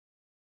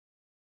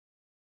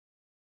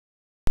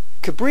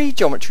Cabri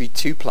Geometry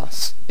II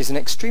Plus is an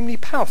extremely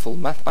powerful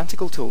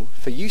mathematical tool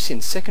for use in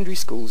secondary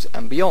schools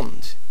and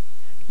beyond.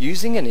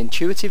 Using an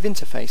intuitive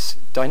interface,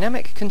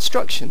 dynamic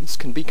constructions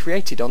can be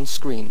created on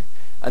screen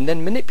and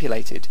then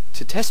manipulated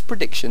to test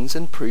predictions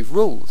and prove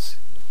rules.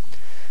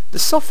 The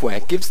software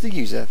gives the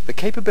user the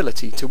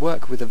capability to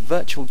work with a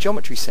virtual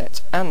geometry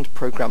set and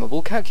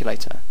programmable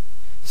calculator.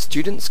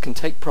 Students can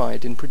take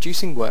pride in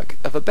producing work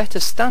of a better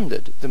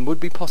standard than would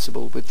be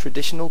possible with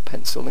traditional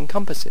pencil and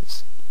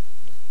compasses.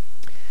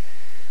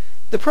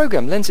 The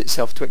program lends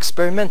itself to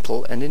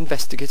experimental and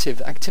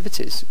investigative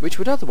activities which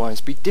would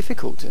otherwise be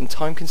difficult and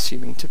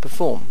time-consuming to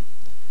perform.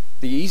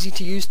 The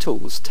easy-to-use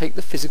tools take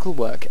the physical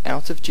work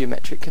out of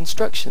geometric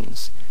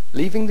constructions,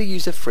 leaving the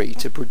user free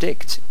to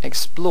predict,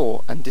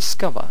 explore and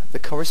discover the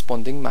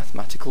corresponding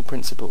mathematical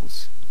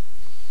principles.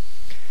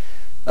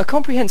 A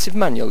comprehensive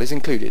manual is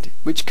included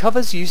which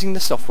covers using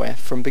the software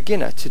from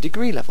beginner to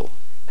degree level,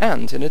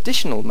 and an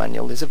additional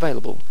manual is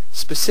available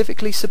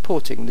specifically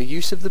supporting the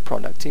use of the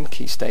product in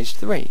Key Stage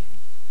 3.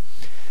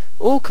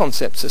 All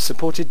concepts are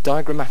supported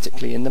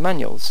diagrammatically in the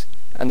manuals,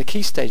 and the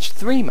Key Stage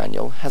 3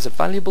 manual has a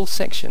valuable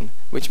section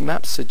which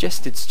maps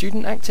suggested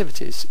student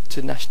activities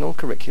to national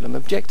curriculum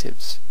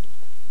objectives.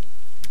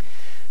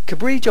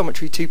 Cabri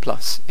Geometry II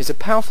Plus is a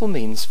powerful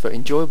means for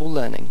enjoyable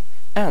learning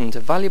and a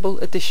valuable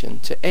addition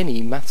to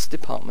any maths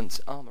department's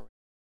armoury.